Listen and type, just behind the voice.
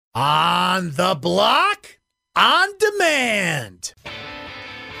On the Block, on demand.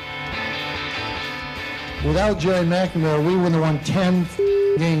 Without Jerry McNamara, we would have won 10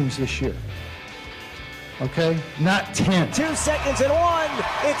 games this year. Okay? Not 10. 2 seconds and one.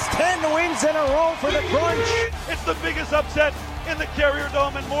 It's 10 wins in a row for the Crunch. It's the biggest upset in the Carrier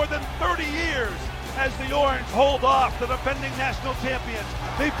Dome in more than 30 years as the Orange hold off the defending national champions.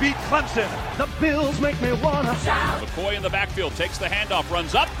 They beat Clemson. The Bills make me wanna shout. McCoy in the backfield takes the handoff,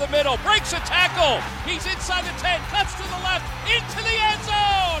 runs up the middle, breaks a tackle. He's inside the 10, cuts to the left, into the end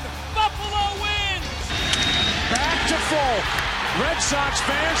zone. Buffalo wins. Back to full. Red Sox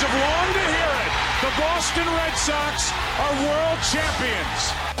fans have longed to hear it. The Boston Red Sox are world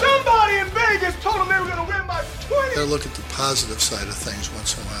champions. Somebody in Vegas told them they were going to win by 20. Gotta look at the positive side of things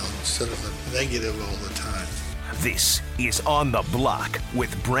once in a while instead of the negative all the time. This is On the Block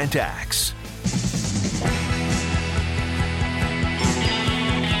with Brent Axe.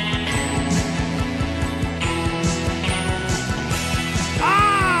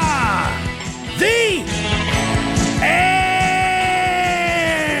 The Air!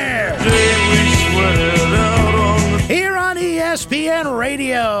 Here on ESPN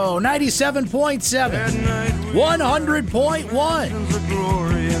Radio, 97.7, 100.1.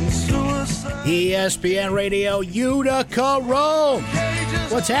 ESPN Radio, Utica, Rome.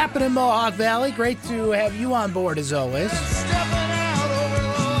 What's happening, Mohawk Valley? Great to have you on board, as always.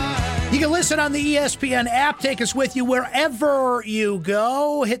 You can listen on the ESPN app. Take us with you wherever you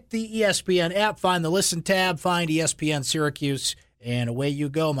go. Hit the ESPN app, find the Listen tab, find ESPN Syracuse, and away you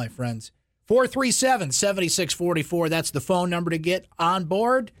go, my friends. 437-7644. That's the phone number to get on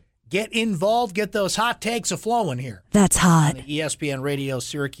board. Get involved. Get those hot takes a-flowing here. That's hot. On the ESPN Radio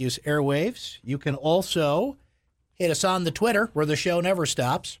Syracuse airwaves. You can also hit us on the Twitter, where the show never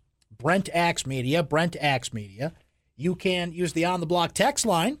stops. Brent Axe Media, Brent Axe Media. You can use the On the Block text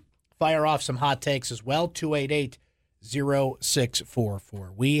line. Fire off some hot takes as well,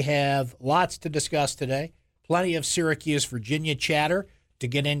 288-0644. We have lots to discuss today. Plenty of Syracuse, Virginia chatter to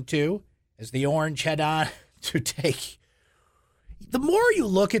get into as the Orange head on to take. The more you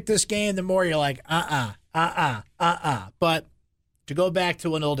look at this game, the more you're like, But to go back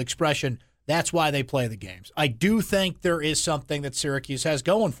to an old expression, that's why they play the games. I do think there is something that Syracuse has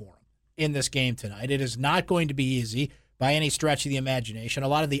going for them in this game tonight. It is not going to be easy by any stretch of the imagination. A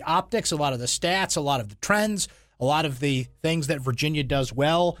lot of the optics, a lot of the stats, a lot of the trends, a lot of the things that Virginia does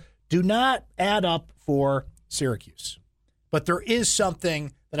well do not add up for Syracuse. But there is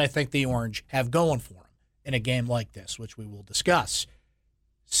something that I think the Orange have going for them in a game like this, which we will discuss.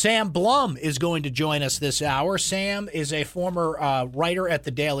 Sam Blum is going to join us this hour. Sam is a former writer at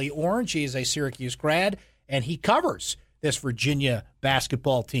the Daily Orange. He is a Syracuse grad, and he covers this Virginia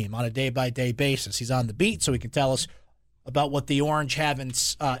basketball team on a day-by-day basis. He's on the beat, so he can tell us about what the Orange have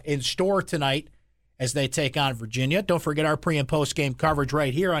in store tonight as they take on Virginia. Don't forget our pre- and post-game coverage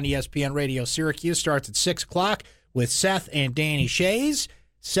right here on ESPN Radio Syracuse. Starts at 6 o'clock with Seth and Danny Shays.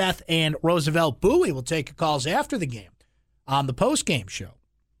 Seth and Roosevelt Bowie will take your calls after the game on the post-game show.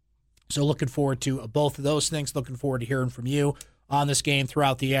 So looking forward to both of those things. Looking forward to hearing from you on this game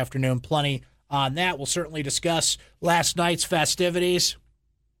throughout the afternoon. Plenty on that. We'll certainly discuss last night's festivities.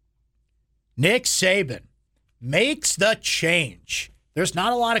 Nick Saban makes the change. There's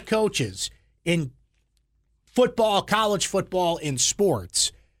not a lot of coaches in football, college football, in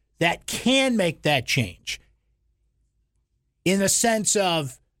sports that can make that change. In the sense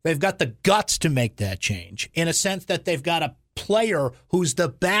of they've got the guts to make that change. In a sense that they've got a player who's the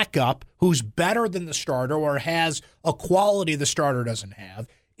backup, who's better than the starter or has a quality the starter doesn't have.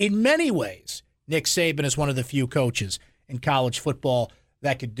 In many ways, Nick Saban is one of the few coaches in college football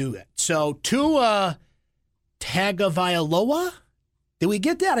that could do it. So Tua Tagovailoa, did we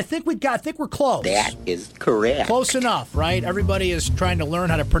get that? I think we're close. That is correct. Close enough, right? Everybody is trying to learn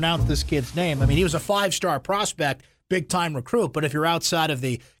how to pronounce this kid's name. I mean, he was a 5-star prospect, big-time recruit, but if you're outside of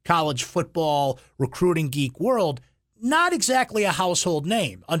the college football recruiting geek world, not exactly a household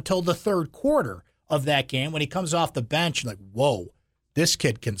name until the third quarter of that game when he comes off the bench, like, whoa, this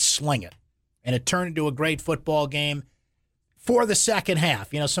kid can sling it. And it turned into a great football game for the second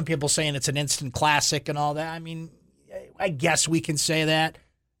half. You know, some people saying it's an instant classic and all that. I mean, I guess we can say that.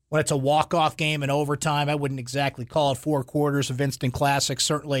 When it's a walk-off game in overtime, I wouldn't exactly call it 4 quarters of instant classic.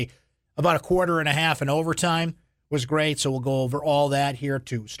 Certainly about a quarter and a half in overtime was great. So we'll go over all that here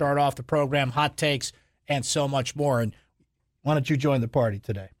to start off the program, hot takes, and so much more. And why don't you join the party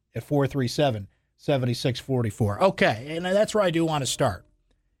today at 437-7644. Okay, and that's where I do want to start.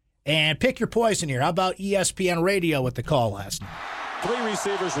 And pick your poison here. How about ESPN Radio with the call last night? 3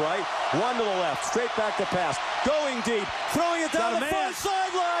 receivers right, 1 to the left, straight back to pass, going deep, throwing it down the far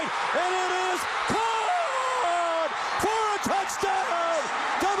sideline.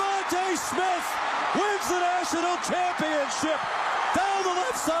 championship. Down the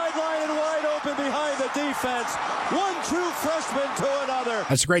left sideline and wide open behind the defense. One true freshman to another.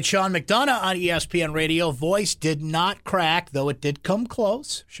 That's a great Sean McDonough on ESPN Radio. Voice did not crack, though it did come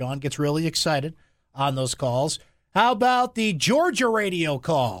close. Sean gets really excited on those calls. How about the Georgia radio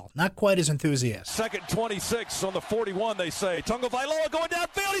call? Not quite as enthusiastic. Second 26 on the 41, they say. Tagovailoa going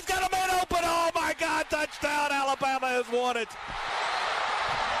downfield. He's got a man open. Oh, my God. Touchdown. Alabama has won it.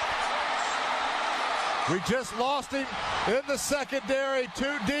 We just lost him in the secondary,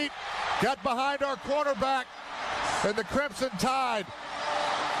 too deep. Got behind our quarterback, and the Crimson Tide.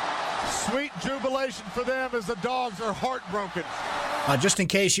 Sweet jubilation for them as the Dogs are heartbroken. Just in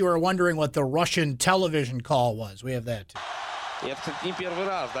case you were wondering what the Russian television call was, we have that too. Это, кстати, не первый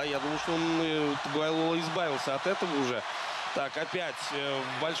раз, да? Я думаю, что он Таговайloa избавился от этого уже. Так, опять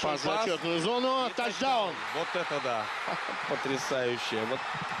большой пас. Зачетную зону, тачдаун. Вот это да. Потрясающе. Вот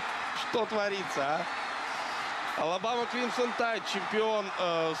что творится, а? Alabama Crimson Tide, чемпион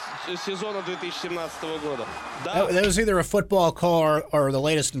сезона 2017 года. Да. That was either a football call or the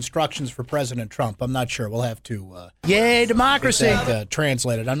latest instructions for President Trump. I'm not sure. We'll have to, yay, democracy,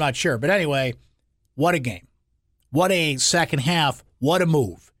 translate it. I'm not sure. But anyway, what a game. What a second half. What a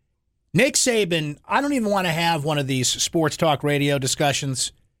move. Nick Saban, I don't even want to have one of these sports talk radio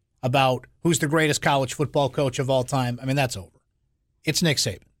discussions about who's the greatest college football coach of all time. I mean, that's over. It's Nick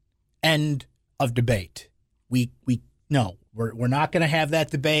Saban. End of debate. We're not going to have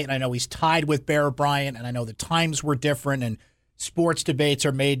that debate. And I know he's tied with Bear Bryant, and I know the times were different, and sports debates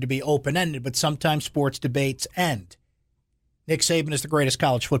are made to be open-ended, but sometimes sports debates end. Nick Saban is the greatest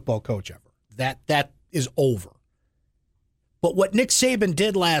college football coach ever. That is over. But what Nick Saban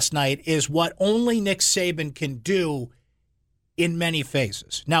did last night is what only Nick Saban can do in many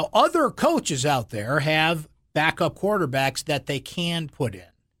phases. Now, other coaches out there have backup quarterbacks that they can put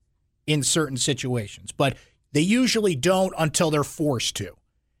in certain situations, but they usually don't until they're forced to.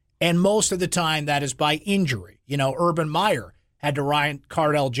 And most of the time, that is by injury. You know, Urban Meyer had to ride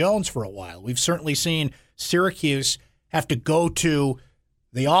Cardell Jones for a while. We've certainly seen Syracuse have to go to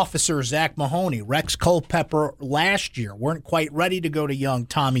the officer, Zach Mahoney. Rex Culpepper last year weren't quite ready to go to young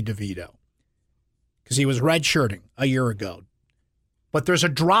Tommy DeVito because he was redshirting a year ago. But there's a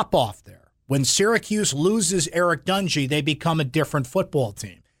drop-off there. When Syracuse loses Eric Dungy, they become a different football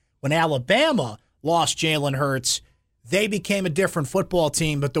team. When Alabama lost Jalen Hurts, they became a different football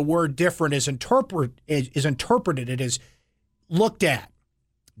team, but the word different is interpreted, it is looked at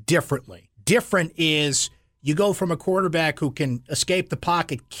differently. Different is you go from a quarterback who can escape the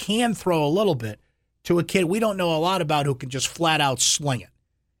pocket, can throw a little bit, to a kid we don't know a lot about who can just flat out sling it.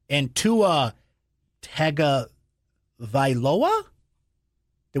 And Tua Tagovailoa?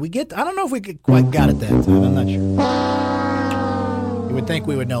 Did we get, I don't know if we quite got it that time. I'm not sure. You would think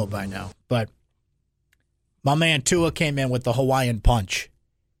we would know by now, but my man Tua came in with the Hawaiian punch,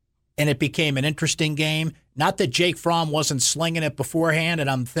 and it became an interesting game. Not that Jake Fromm wasn't slinging it beforehand, and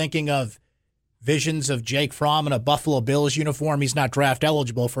I'm thinking of visions of Jake Fromm in a Buffalo Bills uniform. He's not draft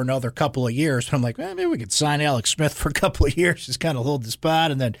eligible for another couple of years. But I'm like, maybe we could sign Alex Smith for a couple of years, just kind of hold the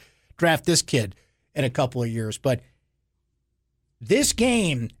spot, and then draft this kid in a couple of years. But this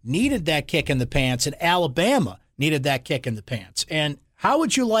game needed that kick in the pants, and Alabama needed that kick in the pants. And how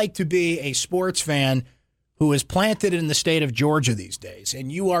would you like to be a sports fan who is planted in the state of Georgia these days,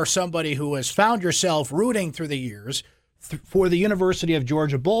 and you are somebody who has found yourself rooting through the years for the University of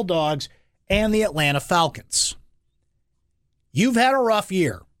Georgia Bulldogs and the Atlanta Falcons? You've had a rough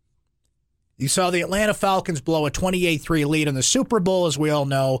year. You saw the Atlanta Falcons blow a 28-3 lead in the Super Bowl, as we all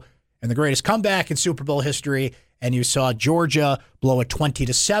know, and the greatest comeback in Super Bowl history, and you saw Georgia blow a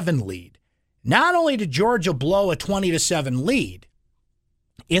 20-7 lead. Not only did Georgia blow a 20-7 lead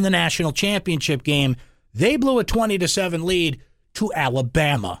in the national championship game, they blew a 20-7 lead to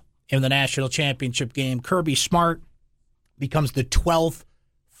Alabama in the national championship game. Kirby Smart becomes the 12th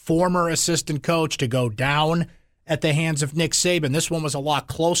former assistant coach to go down at the hands of Nick Saban. This one was a lot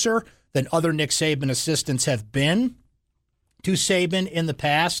closer than other Nick Saban assistants have been to Saban in the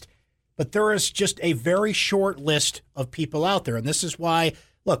past. But there is just a very short list of people out there. And this is why,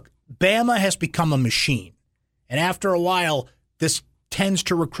 look, Bama has become a machine. And after a while, this tends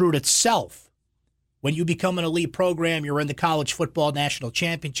to recruit itself. When you become an elite program, you're in the college football national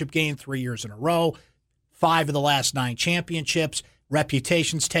championship game 3 years in a row, 5 of the last 9 championships,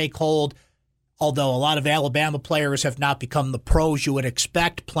 reputations take hold. Although a lot of Alabama players have not become the pros you would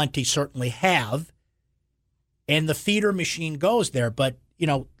expect, plenty certainly have. And the feeder machine goes there. But, you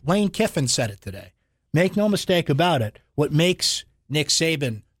know, Lane Kiffin said it today. Make no mistake about it. What makes Nick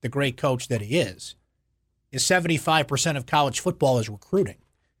Saban the great coach that he is 75% of college football is recruiting.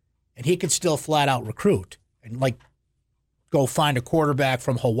 And he could still flat out recruit and like go find a quarterback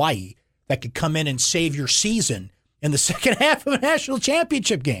from Hawaii that could come in and save your season in the second half of a national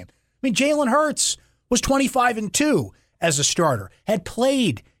championship game. I mean, Jalen Hurts was 25-2 as a starter, had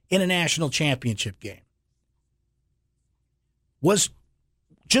played in a national championship game. Was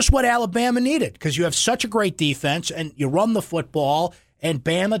just what Alabama needed because you have such a great defense and you run the football, and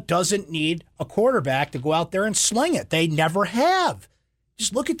Bama doesn't need a quarterback to go out there and sling it. They never have.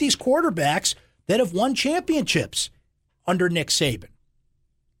 Just look at these quarterbacks that have won championships under Nick Saban.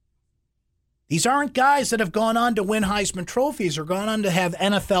 These aren't guys that have gone on to win Heisman trophies or gone on to have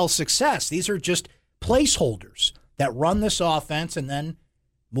NFL success. These are just placeholders that run this offense and then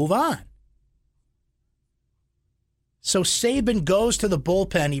move on. So Saban goes to the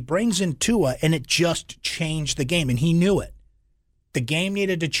bullpen, he brings in Tua, and it just changed the game, and he knew it. The game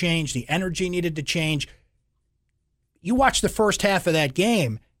needed to change, the energy needed to change. You watch the first half of that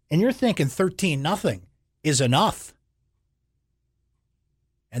game, and you're thinking 13-0 is enough.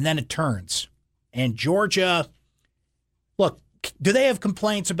 And then it turns. And Georgia, look, do they have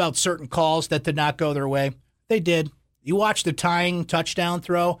complaints about certain calls that did not go their way? They did. You watch the tying touchdown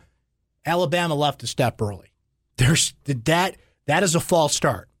throw, Alabama left a step early. That is a false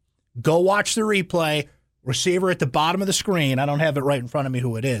start. Go watch the replay. Receiver at the bottom of the screen. I don't have it right in front of me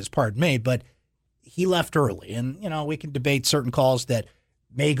who it is, pardon me, but he left early. And, we can debate certain calls that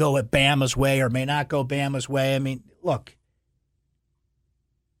may go at Bama's way or may not go Bama's way. I mean, look,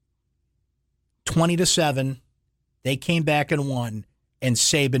 20-7, they came back and won, and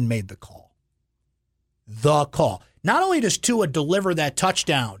Saban made the call. The call. Not only does Tua deliver that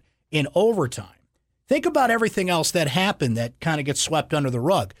touchdown in overtime, think about everything else that happened that kind of gets swept under the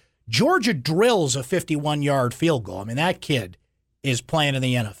rug. Georgia drills a 51-yard field goal. I mean, that kid is playing in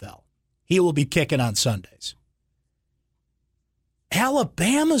the NFL. He will be kicking on Sundays.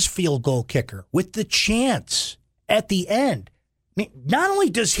 Alabama's field goal kicker with the chance at the end. I mean, not only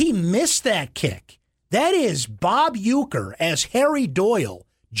does he miss that kick, that is Bob Uecker as Harry Doyle,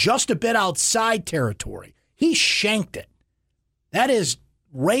 just a bit outside territory. He shanked it. That is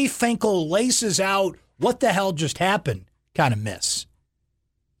Ray Finkel laces out, what the hell just happened kind of miss.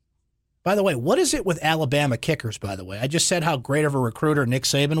 By the way, what is it with Alabama kickers, by the way? I just said how great of a recruiter Nick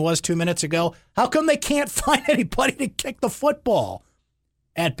Saban was 2 minutes ago. How come they can't find anybody to kick the football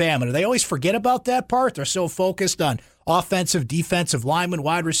at Bama? Do they always forget about that part? They're so focused on offensive, defensive linemen,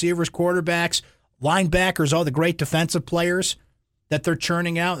 wide receivers, quarterbacks, linebackers, all the great defensive players that they're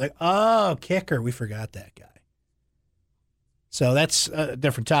churning out. Like, oh, kicker, we forgot that guy. So that's a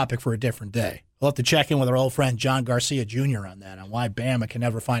different topic for a different day. We'll have to check in with our old friend John Garcia Jr. on that, on why Bama can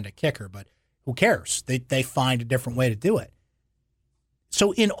never find a kicker, but who cares? They find a different way to do it.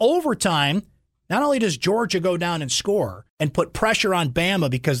 So in overtime, not only does Georgia go down and score and put pressure on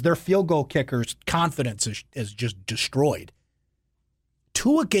Bama because their field goal kicker's confidence is just destroyed,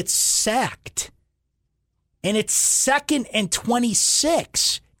 Tua gets sacked, and it's 2nd and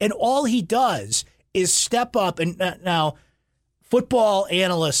 26, and all he does is step up. And now, football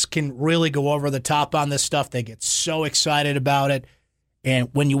analysts can really go over the top on this stuff. They get so excited about it. And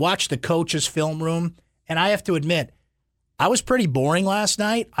when you watch the coach's film room, and I have to admit, I was pretty boring last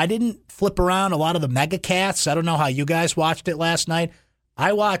night. I didn't flip around a lot of the mega cats. I don't know how you guys watched it last night.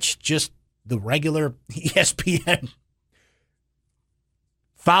 I watched just the regular ESPN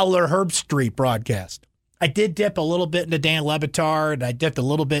Fowler Herb Street broadcast. I did dip a little bit into Dan Le Batard, and I dipped a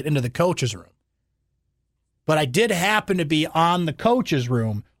little bit into the coach's room. But I did happen to be on the coach's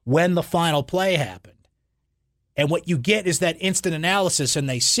room when the final play happened. And what you get is that instant analysis, and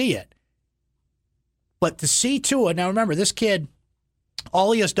they see it. But to see Tua, now remember, this kid,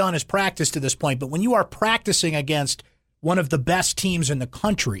 all he has done is practice to this point. But when you are practicing against one of the best teams in the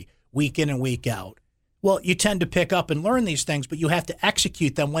country week in and week out, well, you tend to pick up and learn these things, but you have to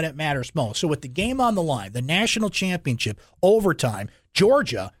execute them when it matters most. So with the game on the line, the national championship, overtime,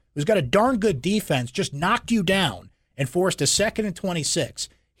 Georgia, who's got a darn good defense, just knocked you down and forced a 2nd and 26.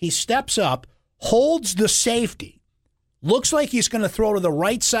 He steps up, holds the safety, looks like he's going to throw to the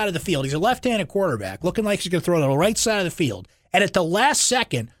right side of the field. He's a left-handed quarterback, looking like he's going to throw to the right side of the field. And at the last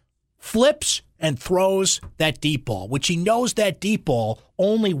second, flips and throws that deep ball, which he knows that deep ball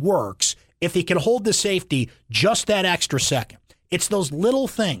only works if he can hold the safety just that extra second. It's those little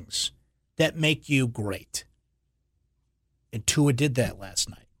things that make you great. And Tua did that last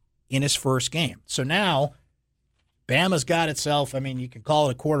night in his first game. So now, Bama's got itself, I mean, you can call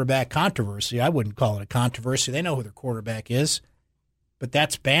it a quarterback controversy. I wouldn't call it a controversy. They know who their quarterback is. But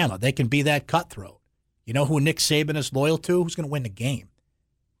that's Bama. They can be that cutthroat. You know who Nick Saban is loyal to? Who's going to win the game?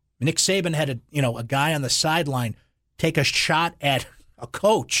 Nick Saban had a guy on the sideline take a shot at a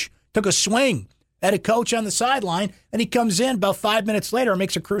coach, took a swing had a coach on the sideline, and he comes in about 5 minutes later and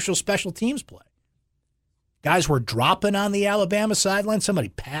makes a crucial special teams play. Guys were dropping on the Alabama sideline. Somebody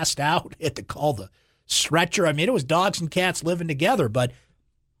passed out, had to call the stretcher. I mean, it was dogs and cats living together. But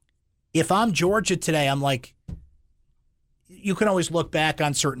if I'm Georgia today, I'm like, you can always look back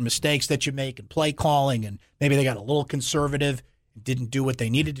on certain mistakes that you make in play calling, and maybe they got a little conservative, didn't do what they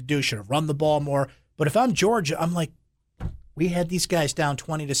needed to do, should have run the ball more. But if I'm Georgia, I'm like, we had these guys down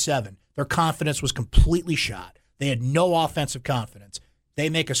 20-7. Their confidence was completely shot. They had no offensive confidence. They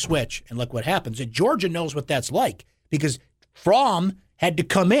make a switch, and look what happens. And Georgia knows what that's like because Fromm had to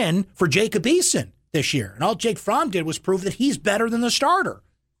come in for Jacob Eason this year. And all Jake Fromm did was prove that he's better than the starter.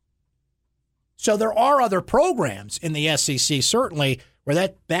 So there are other programs in the SEC, certainly, where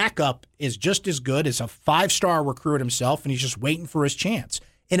that backup is just as good as a 5-star recruit himself, and he's just waiting for his chance.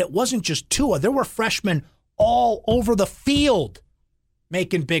 And it wasn't just Tua. There were freshmen all over the field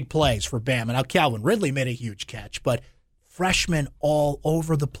making big plays for Bama. Now, Calvin Ridley made a huge catch, but freshmen all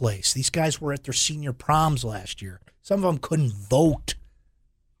over the place. These guys were at their senior proms last year. Some of them couldn't vote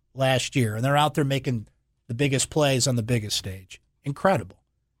last year, and they're out there making the biggest plays on the biggest stage. Incredible.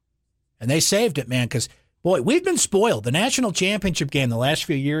 And they saved it, man, because, boy, we've been spoiled. The national championship game the last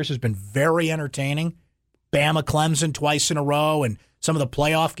few years has been very entertaining. Bama, Clemson twice in a row, and some of the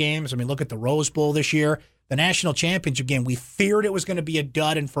playoff games. I mean, look at the Rose Bowl this year. The national championship game, we feared it was going to be a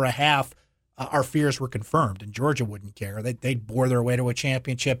dud, and for a half, our fears were confirmed, and Georgia wouldn't care. They'd bore their way to a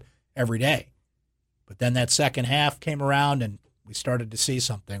championship every day. But then that second half came around, and we started to see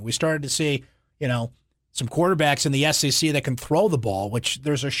something. We started to see, some quarterbacks in the SEC that can throw the ball, which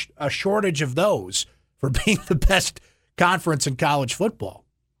there's a shortage of those for being the best conference in college football.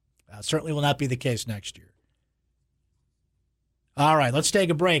 Certainly will not be the case next year. All right, let's take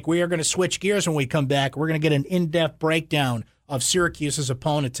a break. We are going to switch gears when we come back. We're going to get an in-depth breakdown of Syracuse's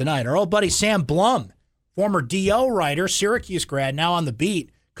opponent tonight. Our old buddy Sam Blum, former DO writer, Syracuse grad, now on the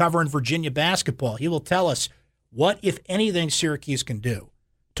beat covering Virginia basketball. He will tell us what, if anything, Syracuse can do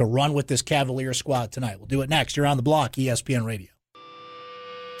to run with this Cavalier squad tonight. We'll do it next. You're on the block, ESPN Radio.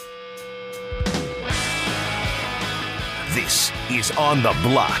 This is On the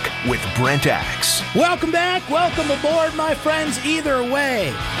Block with Brent Axe. Welcome back. Welcome aboard, my friends, either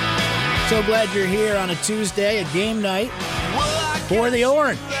way. So glad you're here on a Tuesday, a game night for the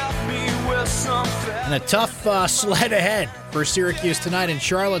Orange. And a tough sled ahead for Syracuse tonight in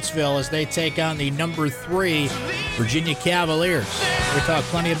Charlottesville as they take on the number 3 Virginia Cavaliers. We talk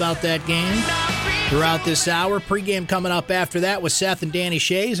plenty about that game throughout this hour. Pregame coming up after that with Seth and Danny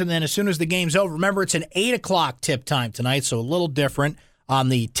Shays. And then as soon as the game's over, remember it's an 8 o'clock tip time tonight, so a little different on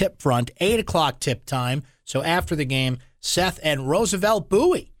the tip front. 8 o'clock tip time. So after the game, Seth and Roosevelt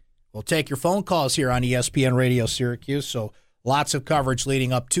Bowie will take your phone calls here on ESPN Radio Syracuse. So lots of coverage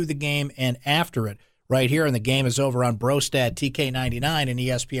leading up to the game and after it right here. And the game is over on Brostad TK99 and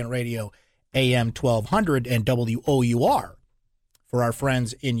ESPN Radio AM 1200 and WOUR for our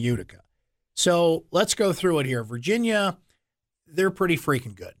friends in Utica. So let's go through it here. Virginia, they're pretty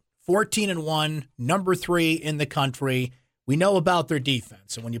freaking good. 14-1, number 3 in the country. We know about their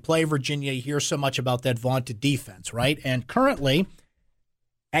defense. And when you play Virginia, you hear so much about that vaunted defense, right? And currently,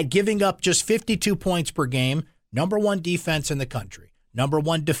 at giving up just 52 points per game, number 1 defense in the country, number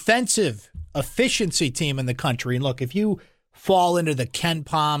 1 defensive efficiency team in the country. And look, if you fall into the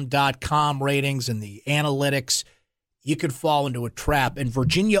KenPom.com ratings and the analytics, you could fall into a trap. And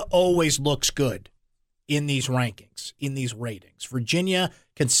Virginia always looks good in these rankings, in these ratings. Virginia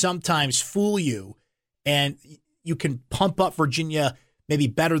can sometimes fool you, and you can pump up Virginia maybe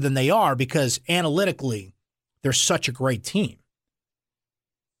better than they are because analytically they're such a great team.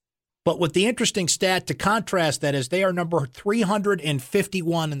 But with the interesting stat to contrast that is they are number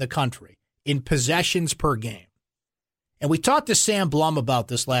 351 in the country in possessions per game. And we talked to Sam Blum about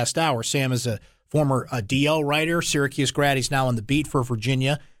this last hour. Sam is a former DO writer, Syracuse grad. He's now on the beat for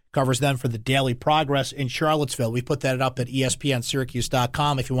Virginia, covers them for the Daily Progress in Charlottesville. We put that up at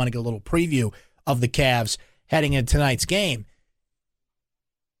ESPNSyracuse.com if you want to get a little preview of the Cavs heading into tonight's game.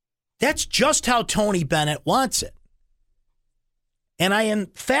 That's just how Tony Bennett wants it. And I am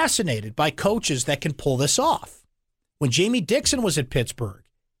fascinated by coaches that can pull this off. When Jamie Dixon was at Pittsburgh,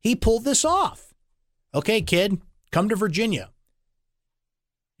 he pulled this off. Okay, kid, come to Virginia.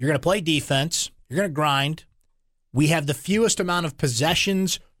 You're going to play defense. You're going to grind. We have the fewest amount of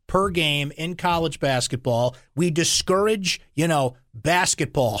possessions per game in college basketball. We discourage,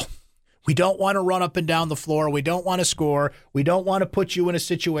 basketball. We don't want to run up and down the floor. We don't want to score. We don't want to put you in a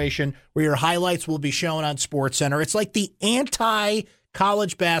situation where your highlights will be shown on SportsCenter. It's like the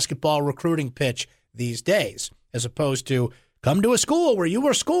anti-college basketball recruiting pitch these days, as opposed to Come to a school where you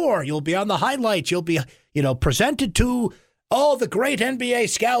will score. You'll be on the highlights. You'll be, presented to all the great NBA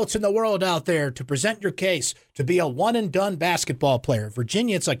scouts in the world out there to present your case to be a one-and-done basketball player.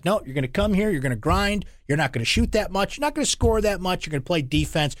 Virginia, it's like, no, you're going to come here. You're going to grind. You're not going to shoot that much. You're not going to score that much. You're going to play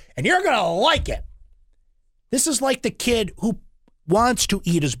defense, and you're going to like it. This is like the kid who wants to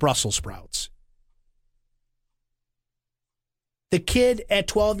eat his Brussels sprouts. The kid at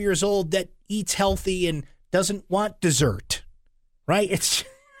 12 years old that eats healthy and doesn't want dessert, right? It's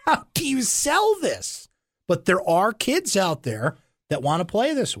how do you sell this? But there are kids out there that want to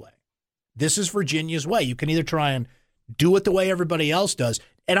play this way. This is Virginia's way. You can either try and do it the way everybody else does.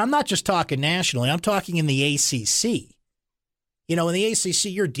 And I'm not just talking nationally. I'm talking in the ACC. In the ACC,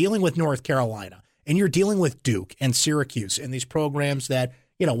 you're dealing with North Carolina and you're dealing with Duke and Syracuse and these programs that,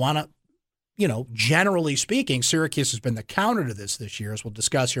 want to, generally speaking, Syracuse has been the counter to this year, as we'll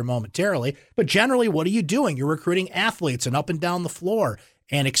discuss here momentarily. But generally, what are you doing? You're recruiting athletes and up and down the floor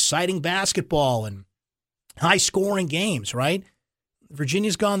and exciting basketball and high-scoring games, right?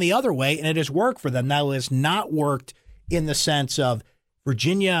 Virginia's gone the other way, and it has worked for them. Now, it has not worked in the sense of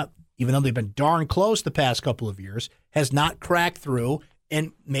Virginia, even though they've been darn close the past couple of years, has not cracked through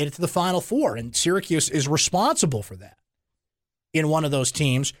and made it to the Final Four. And Syracuse is responsible for that. In one of those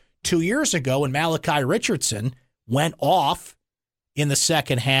teams 2 years ago when Malachi Richardson went off in the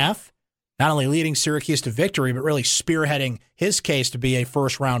second half, not only leading Syracuse to victory, but really spearheading his case to be a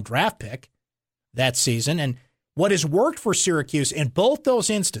first-round draft pick that season. And what has worked for Syracuse in both those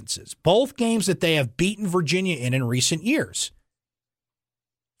instances, both games that they have beaten Virginia in recent years,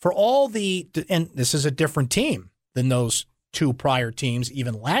 for all and this is a different team than those two prior teams,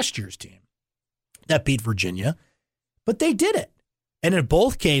 even last year's team that beat Virginia, but they did it. And in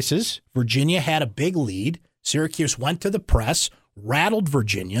both cases, Virginia had a big lead. Syracuse went to the press, rattled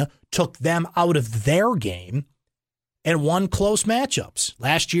Virginia, took them out of their game, and won close matchups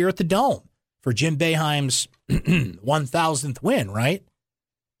last year at the Dome for Jim Boeheim's 1,000th win, right?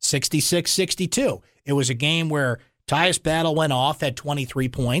 66-62. It was a game where Tyus Battle went off, had 23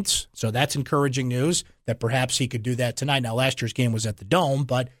 points, so that's encouraging news that perhaps he could do that tonight. Now, last year's game was at the Dome,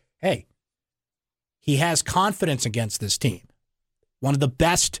 but hey, he has confidence against this team. One of the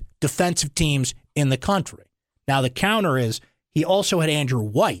best defensive teams in the country. Now, the counter is he also had Andrew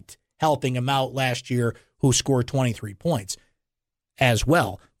White helping him out last year, who scored 23 points as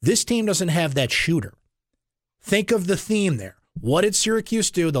well. This team doesn't have that shooter. Think of the theme there. What did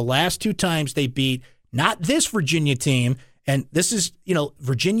Syracuse do the last two times they beat not this Virginia team? And this is,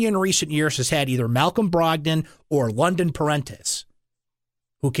 Virginia in recent years has had either Malcolm Brogdon or London Parentes,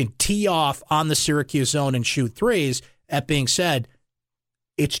 who can tee off on the Syracuse zone and shoot threes. That being said,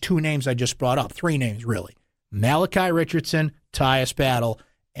 it's two names I just brought up, three names really. Malachi Richardson, Tyus Battle,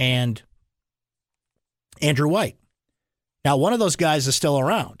 and Andrew White. Now, one of those guys is still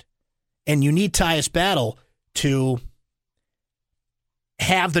around, and you need Tyus Battle to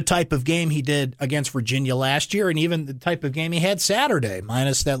have the type of game he did against Virginia last year and even the type of game he had Saturday,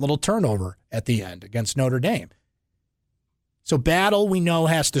 minus that little turnover at the end against Notre Dame. So Battle, we know,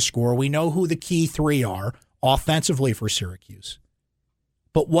 has to score. We know who the key three are offensively for Syracuse.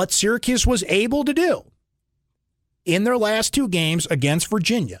 But what Syracuse was able to do in their last two games against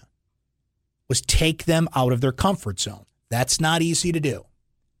Virginia was take them out of their comfort zone. That's not easy to do.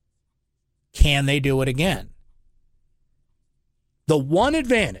 Can they do it again? The one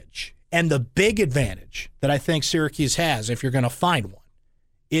advantage and the big advantage that I think Syracuse has, if you're going to find one,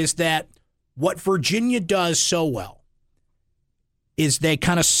 is that what Virginia does so well is they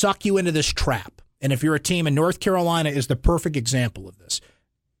kind of suck you into this trap. And if you're a team, and North Carolina is the perfect example of this,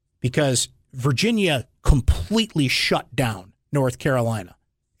 because Virginia completely shut down North Carolina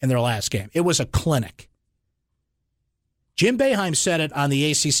in their last game. It was a clinic. Jim Boeheim said it on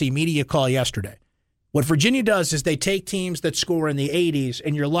the ACC media call yesterday. What Virginia does is they take teams that score in the 80s,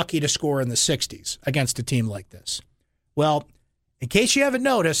 and you're lucky to score in the 60s against a team like this. Well, in case you haven't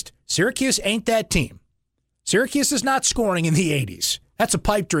noticed, Syracuse ain't that team. Syracuse is not scoring in the 80s. That's a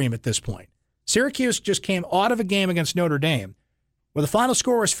pipe dream at this point. Syracuse just came out of a game against Notre Dame where the final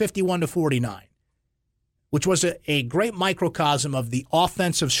score was 51-49, which was a great microcosm of the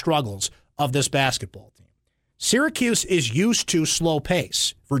offensive struggles of this basketball team. Syracuse is used to slow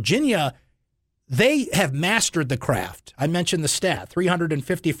pace. Virginia, they have mastered the craft. I mentioned the stat,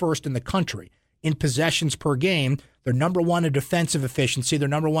 351st in the country in possessions per game. They're number one in defensive efficiency. They're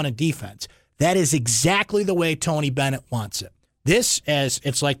number one in defense. That is exactly the way Tony Bennett wants it. This, as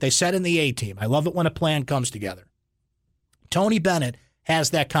it's like they said in the A-team, I love it when a plan comes together. Tony Bennett has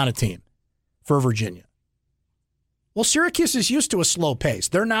that kind of team for Virginia. Well, Syracuse is used to a slow pace.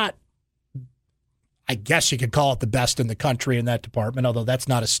 They're not, I guess you could call it the best in the country in that department, although that's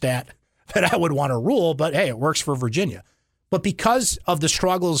not a stat that I would want to rule, but hey, it works for Virginia. But because of the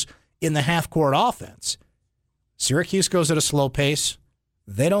struggles in the half-court offense, Syracuse goes at a slow pace.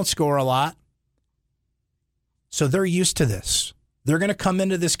 They don't score a lot. So they're used to this. They're going to come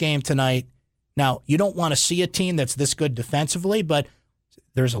into this game tonight. Now, you don't want to see a team that's this good defensively, but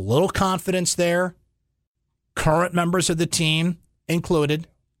there's a little confidence there. Current members of the team included.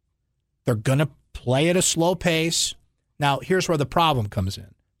 They're going to play at a slow pace. Now, here's where the problem comes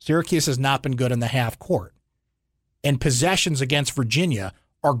in. Syracuse has not been good in the half court. And possessions against Virginia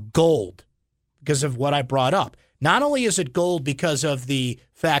are gold because of what I brought up. Not only is it gold because of the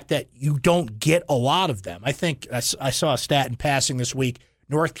fact that you don't get a lot of them. I think I saw a stat in passing this week.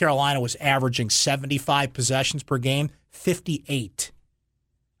 North Carolina was averaging 75 possessions per game, 58.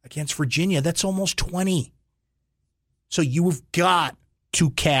 Against Virginia, that's almost 20. So you've got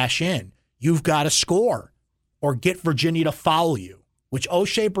to cash in. You've got to score or get Virginia to foul you, which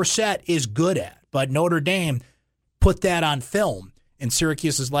O'Shea Brissett is good at. But Notre Dame put that on film in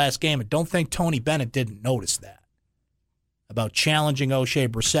Syracuse's last game. And don't think Tony Bennett didn't notice that. About challenging O'Shea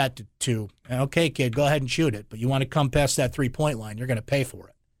Brissett to, okay, kid, go ahead and shoot it. But you want to come past that three-point line, you're going to pay for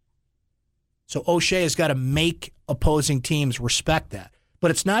it. So O'Shea has got to make opposing teams respect that.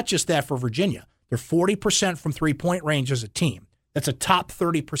 But it's not just that for Virginia. They're 40% from three-point range as a team. That's a top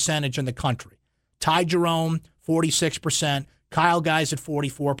 30 percentage in the country. Ty Jerome, 46%. Kyle Guy's at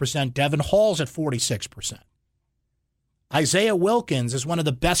 44%. Devin Hall's at 46%. Isaiah Wilkins is one of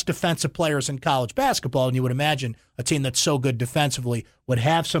the best defensive players in college basketball, and you would imagine a team that's so good defensively would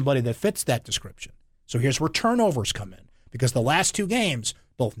have somebody that fits that description. So here's where turnovers come in, because the last two games,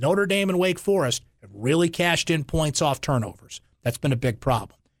 both Notre Dame and Wake Forest have really cashed in points off turnovers. That's been a big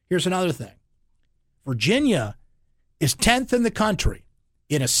problem. Here's another thing. Virginia is 10th in the country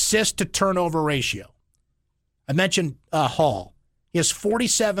in assist-to-turnover ratio. I mentioned Hall. He has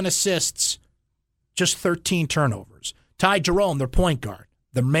 47 assists, just 13 turnovers. Ty Jerome, their point guard,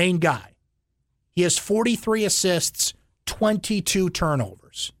 the main guy. He has 43 assists, 22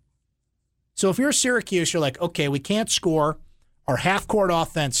 turnovers. So if you're Syracuse, you're like, okay, we can't score. Our half-court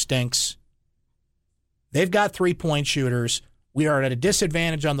offense stinks. They've got three-point shooters. We are at a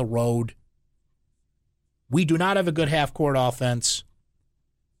disadvantage on the road. We do not have a good half-court offense.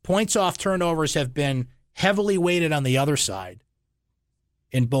 Points off turnovers have been heavily weighted on the other side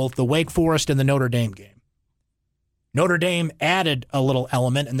in both the Wake Forest and the Notre Dame game. Notre Dame added a little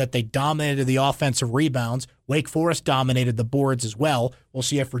element in that they dominated the offensive rebounds. Wake Forest dominated the boards as well. We'll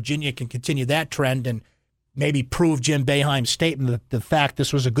see if Virginia can continue that trend and maybe prove Jim Boeheim's statement that the fact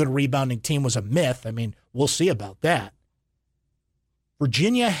this was a good rebounding team was a myth. I mean, we'll see about that.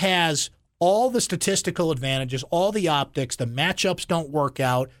 Virginia has all the statistical advantages, all the optics. The matchups don't work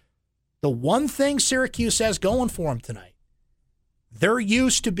out. The one thing Syracuse has going for them tonight, they're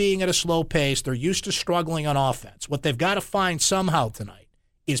used to being at a slow pace. They're used to struggling on offense. What they've got to find somehow tonight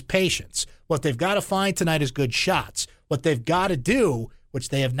is patience. What they've got to find tonight is good shots. What they've got to do, which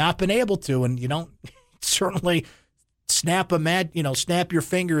they have not been able to, and you don't certainly snap your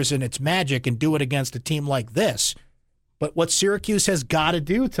fingers and it's magic and do it against a team like this. But what Syracuse has got to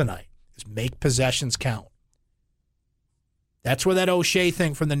do tonight is make possessions count. That's where that O'Shea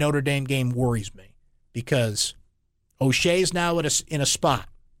thing from the Notre Dame game worries me, because O'Shea's now in a spot.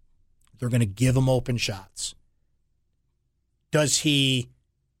 They're going to give him open shots. Does he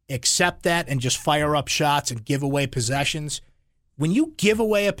accept that and just fire up shots and give away possessions? When you give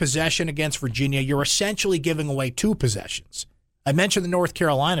away a possession against Virginia, you're essentially giving away two possessions. I mentioned the North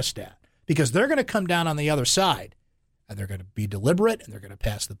Carolina stat because they're going to come down on the other side, and they're going to be deliberate, and they're going to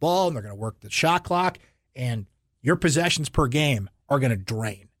pass the ball, and they're going to work the shot clock, and your possessions per game are going to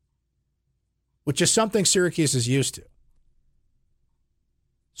drain, which is something Syracuse is used to.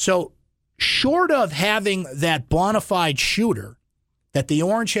 So short of having that bona fide shooter that the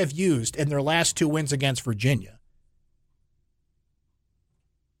Orange have used in their last two wins against Virginia,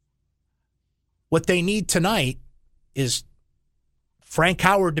 what they need tonight is Frank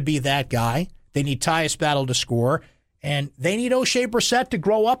Howard to be that guy. They need Tyus Battle to score, and they need O'Shea Brissett to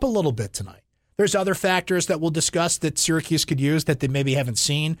grow up a little bit tonight. There's other factors that we'll discuss that Syracuse could use that they maybe haven't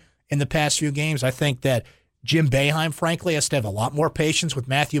seen in the past few games. I think that Jim Boeheim, frankly, has to have a lot more patience with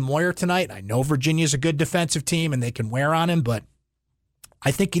Matthew Moyer tonight. I know Virginia's a good defensive team and they can wear on him, but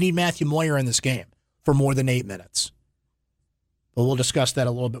I think you need Matthew Moyer in this game for more than 8 minutes. But we'll discuss that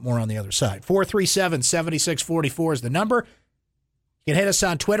a little bit more on the other side. 437-7644 is the number. You can hit us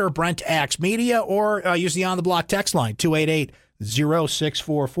on Twitter, Brent Axe Media, or use the On the Block text line,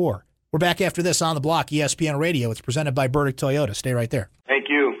 288-0644. We're back after this On the Block, ESPN Radio. It's presented by Burdick Toyota. Stay right there. Thank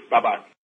you. Bye-bye.